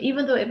conversation,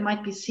 even though it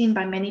might be seen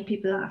by many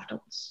people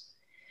afterwards.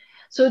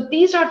 So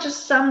these are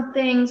just some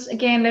things.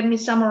 Again, let me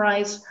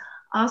summarize.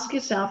 Ask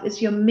yourself,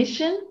 is your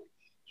mission,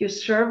 your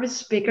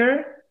service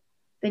bigger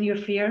than your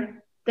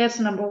fear? That's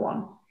number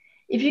one.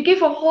 If you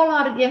give a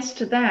wholehearted yes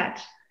to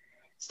that,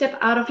 step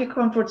out of your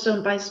comfort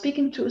zone by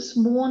speaking to a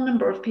small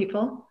number of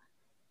people,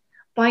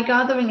 by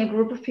gathering a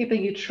group of people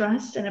you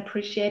trust and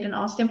appreciate, and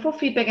ask them for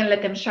feedback and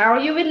let them shower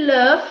you with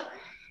love.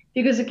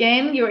 Because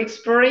again, your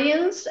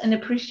experience and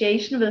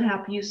appreciation will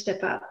help you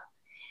step up.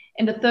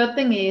 And the third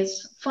thing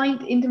is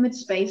find intimate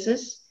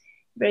spaces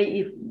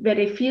where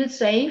they feel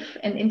safe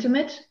and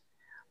intimate,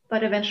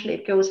 but eventually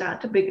it goes out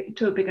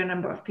to a bigger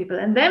number of people.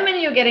 And then when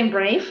you're getting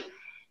brave,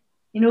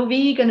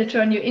 we're going to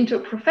turn you into a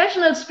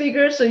professional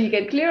speaker. So you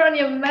get clear on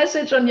your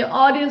message, on your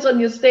audience, on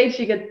your stage,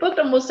 you get booked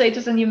on more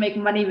stages, and you make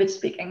money with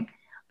speaking.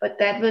 But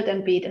that will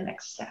then be the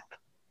next step.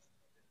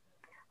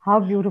 How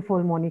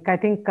beautiful, Monique. I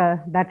think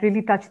that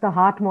really touched the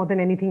heart more than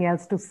anything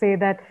else, to say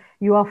that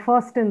you are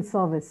first in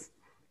service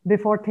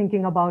before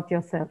thinking about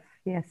yourself.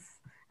 Yes.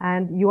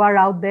 And you are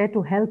out there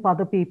to help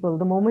other people.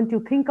 The moment you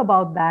think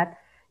about that,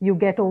 you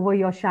get over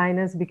your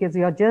shyness, because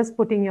you're just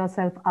putting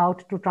yourself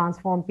out to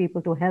transform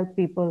people, to help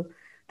people,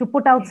 to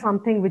put out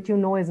something which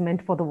is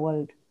meant for the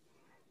world.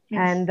 Yes.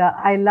 And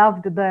I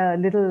loved the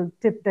little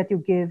tip that you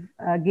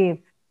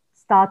gave.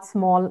 Start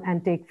small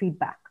and take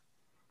feedback.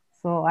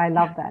 So I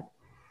love that.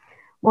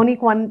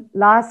 Monique, one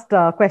last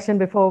question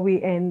before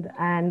we end.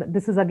 And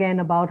this is again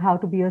about how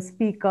to be a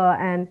speaker,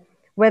 and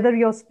whether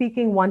you're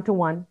speaking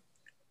one-to-one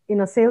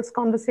in a sales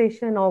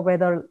conversation, or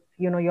whether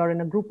you're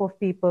in a group of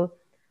people.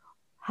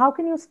 How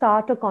can you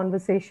start a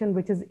conversation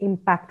which is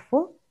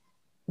impactful?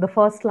 The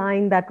first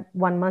line that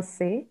one must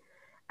say.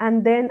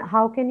 And then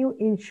how can you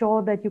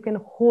ensure that you can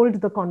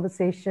hold the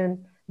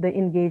conversation, the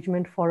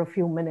engagement for a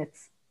few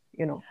minutes,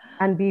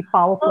 and be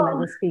powerful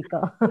as a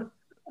speaker?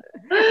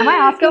 Am I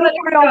asking you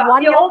for your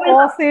one-year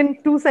course in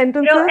 2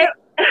 sentences?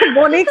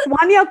 Monique's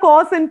 1-year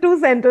course in 2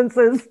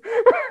 sentences.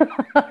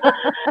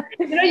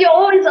 You're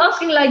always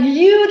asking like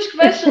huge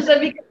questions that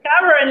we can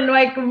cover in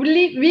like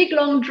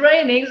week-long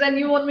trainings, and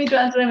you want me to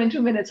answer them in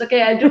 2 minutes.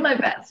 Okay, I do my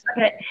best.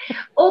 Okay,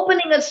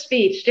 opening a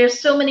speech. There's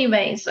so many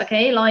ways.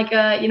 Okay, like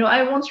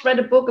I once read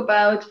a book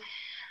about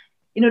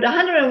the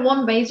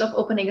 101 ways of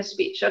opening a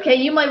speech. Okay,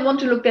 you might want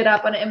to look that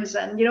up on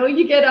Amazon.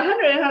 You get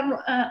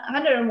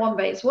 101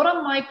 ways. What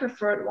are my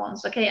preferred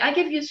ones? Okay, I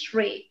give you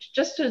 3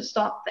 just to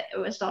start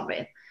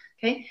with.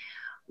 Okay,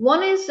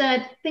 one is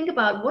that think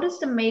about, what is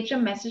the major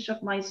message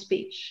of my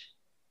speech?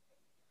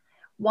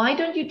 Why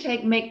don't you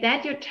make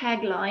that your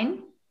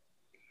tagline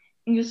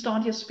and you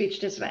start your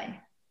speech this way?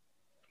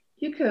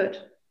 You could.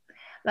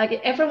 Like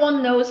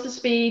everyone knows the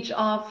speech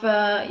of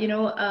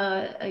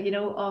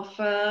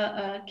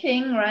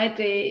King, right?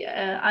 The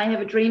I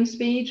have a dream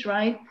speech,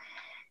 right?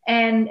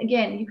 And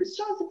again, you could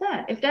start with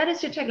that. If that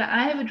is your tagline,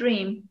 I have a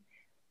dream,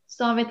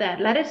 start with that.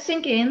 Let it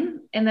sink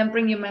in, and then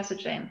bring your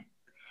message in.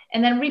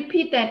 And then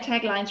repeat that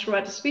tagline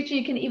throughout the speech.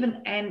 You can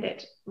even end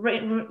it.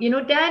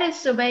 That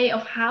is the way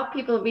of how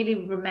people really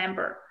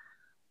remember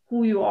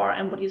who you are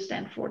and what you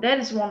stand for. That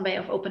is one way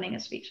of opening a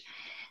speech.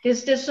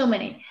 There's so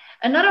many.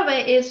 Another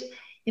way is,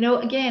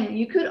 again,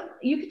 you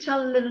could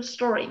tell a little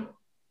story.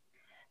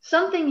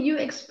 Something you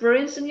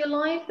experienced in your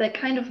life that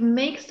kind of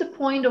makes the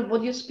point of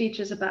what your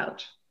speech is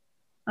about.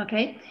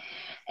 Okay?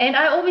 And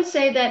I always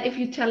say that if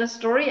you tell a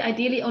story,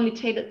 ideally only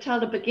tell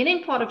the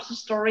beginning part of the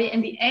story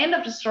and the end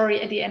of the story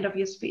at the end of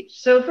your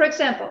speech. So for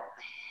example,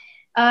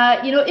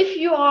 If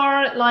you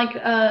are like,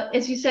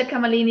 as you said,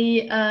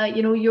 Kamalini,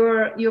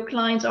 your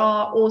clients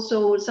are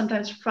also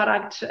sometimes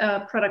product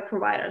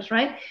providers,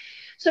 right?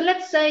 So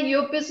let's say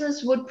your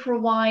business would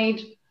provide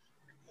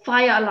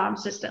fire alarm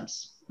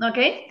systems,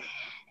 okay?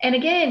 And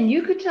again,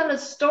 you could tell a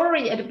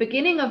story at the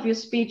beginning of your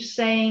speech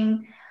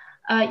saying,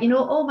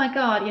 oh my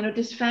God,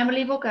 this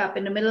family woke up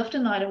in the middle of the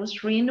night. It was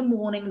 3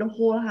 a.m. The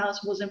whole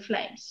house was in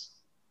flames.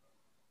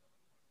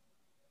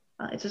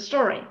 It's a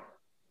story,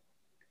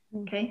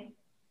 okay?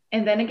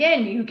 And then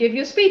again, you give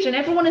your speech and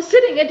everyone is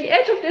sitting at the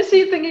edge of their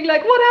seat thinking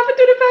like, what happened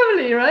to the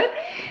family, right?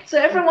 So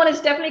everyone is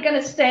definitely going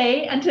to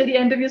stay until the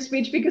end of your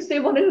speech because they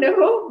want to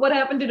know what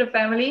happened to the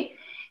family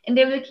and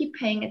they will keep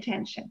paying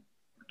attention.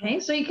 Okay,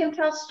 so you can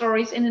tell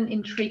stories in an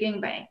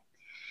intriguing way.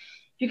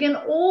 You can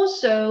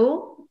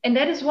also, and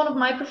that is one of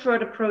my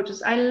preferred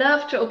approaches, I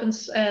love to open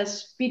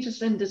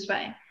speeches in this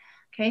way.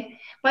 Okay,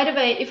 by the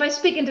way, if I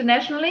speak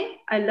internationally,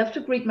 I love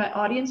to greet my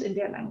audience in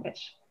their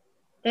language.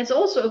 That's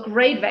also a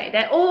great way.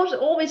 That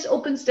always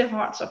opens the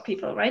hearts of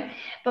people, right?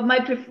 But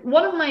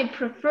one of my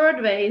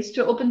preferred ways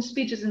to open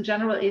speeches in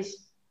general is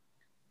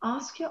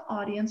ask your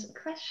audience a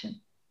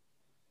question.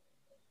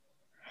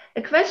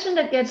 A question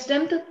that gets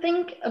them to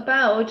think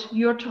about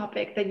your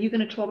topic that you're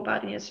going to talk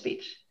about in your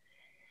speech.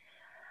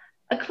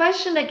 A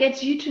question that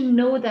gets you to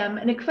know them,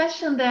 and a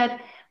question that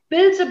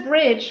builds a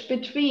bridge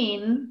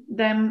between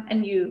them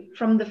and you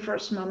from the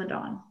first moment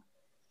on.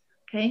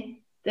 Okay?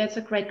 That's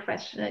a great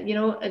question.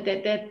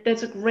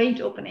 That's a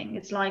great opening.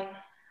 It's like,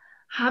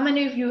 how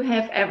many of you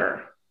have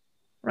ever,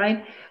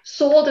 right,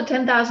 sold a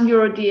 10,000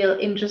 euro deal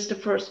in just the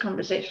first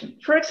conversation?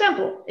 For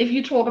example, if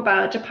you talk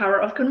about the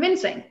power of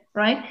convincing,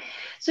 right?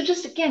 So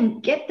just again,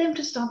 get them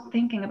to start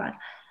thinking about,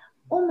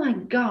 oh my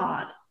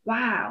God,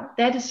 wow,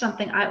 that is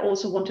something I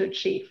also want to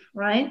achieve,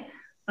 right?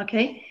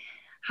 Okay.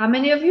 How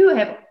many of you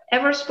have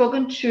ever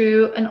spoken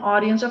to an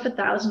audience of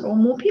 1,000 or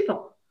more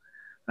people?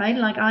 Right,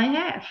 like I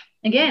have.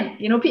 Again,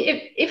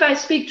 if I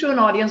speak to an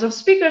audience of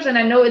speakers and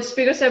I know it's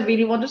speakers that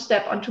really want to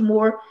step onto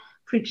more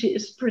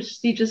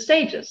prestigious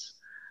stages,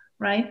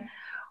 right?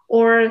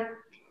 Or,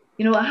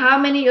 how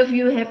many of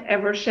you have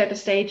ever shared a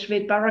stage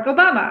with Barack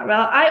Obama?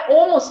 Well, I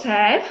almost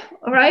have,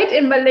 right,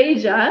 in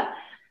Malaysia,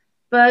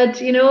 but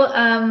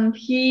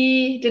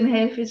he didn't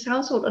have his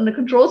household under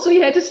control, so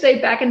he had to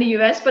stay back in the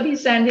US, but he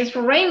sent his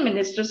foreign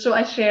minister, so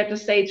I shared the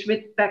stage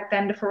with back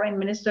then the foreign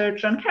minister,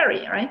 John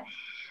Kerry, right?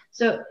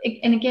 So,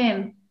 and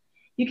again,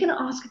 you can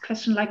ask a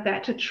question like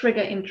that to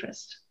trigger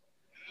interest.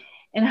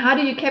 And how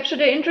do you capture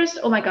their interest?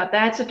 Oh my God,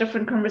 that's a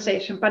different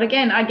conversation. But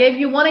again, I gave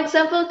you one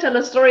example, tell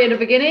a story at the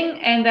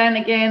beginning, and then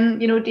again,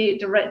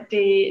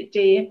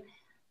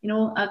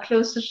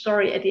 close the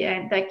story at the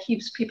end. That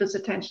keeps people's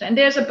attention. And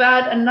there's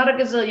about another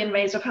gazillion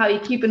ways of how you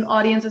keep an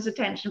audience's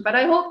attention. But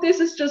I hope this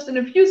is just in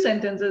a few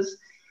sentences,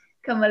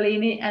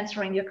 Kamalini,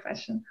 answering your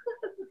question.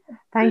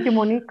 Thank you,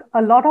 Monique.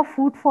 A lot of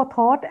food for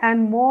thought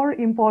and more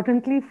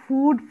importantly,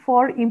 food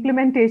for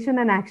implementation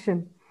and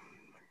action.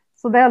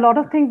 So there are a lot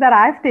of things that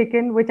I've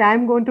taken, which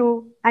I'm going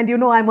to, and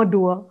I'm a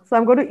doer. So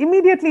I'm going to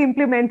immediately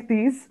implement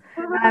these.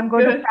 I'm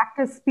going to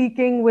practice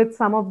speaking with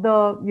some of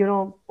the,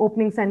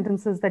 opening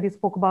sentences that you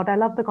spoke about. I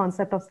love the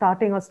concept of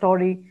starting a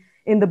story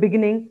in the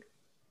beginning,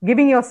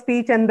 giving your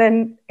speech and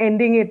then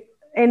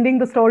ending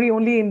the story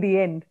only in the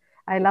end.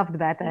 I loved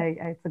that.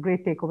 It's a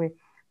great takeaway.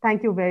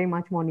 Thank you very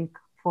much, Monique,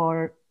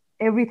 for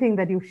everything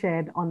that you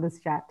shared on this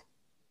chat.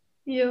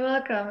 You're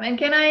welcome. And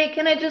can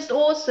I just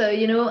also,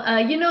 you know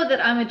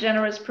that I'm a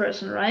generous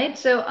person, right?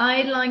 So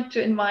I'd like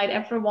to invite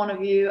every one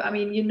of you. I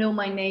mean, you know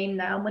my name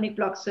now, Monique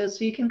Bloxer,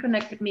 so you can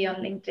connect with me on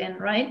LinkedIn,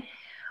 right?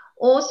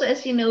 Also,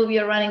 as you know, we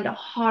are running the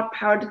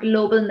Heart-Powered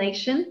Global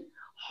Nation.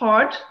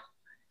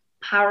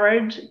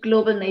 Heart-Powered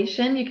Global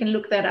Nation. You can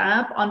look that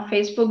up on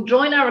Facebook.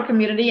 Join our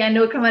community. I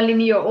know,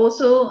 Kamalini, you're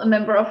also a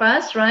member of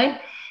us, right?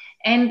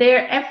 And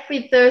there,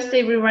 every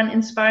Thursday, we run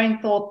Inspiring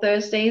Thought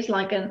Thursdays,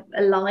 like a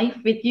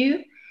live with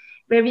you,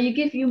 where we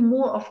give you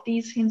more of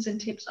these hints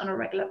and tips on a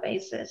regular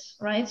basis,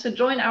 right? So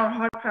join our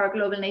Heart-Powered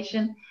Global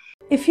Nation.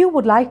 If you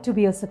would like to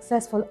be a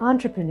successful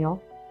entrepreneur,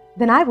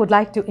 then I would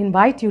like to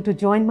invite you to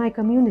join my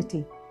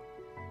community.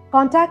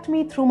 Contact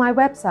me through my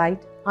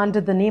website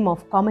under the name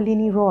of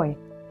Kamalini Roy.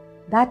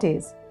 That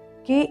is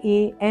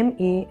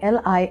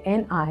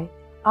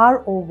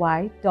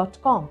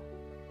KAMALINIROY.com.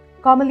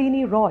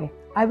 Kamalini Roy.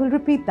 I will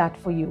repeat that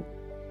for you.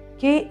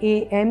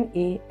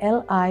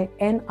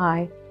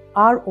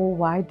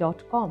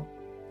 KAMALINIROY.com.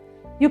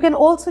 You can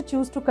also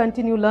choose to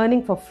continue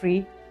learning for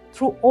free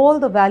through all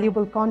the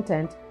valuable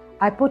content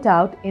I put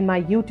out in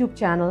my YouTube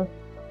channel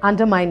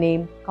under my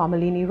name,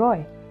 Kamalini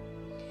Roy.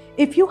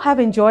 If you have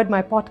enjoyed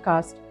my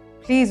podcast,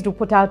 please do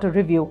put out a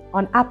review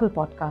on Apple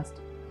Podcast.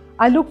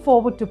 I look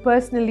forward to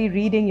personally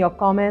reading your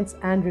comments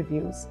and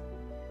reviews.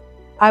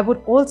 I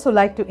would also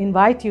like to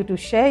invite you to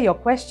share your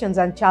questions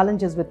and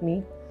challenges with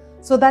me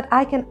so that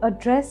I can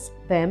address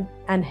them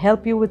and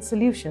help you with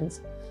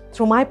solutions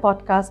through my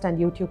podcast and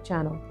YouTube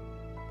channel.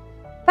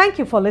 Thank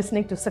you for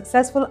listening to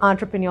Successful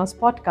Entrepreneurs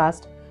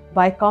Podcast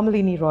by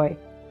Kamalini Roy.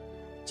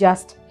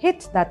 Just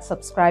hit that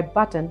subscribe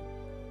button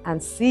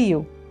and see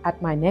you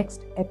at my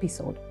next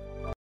episode.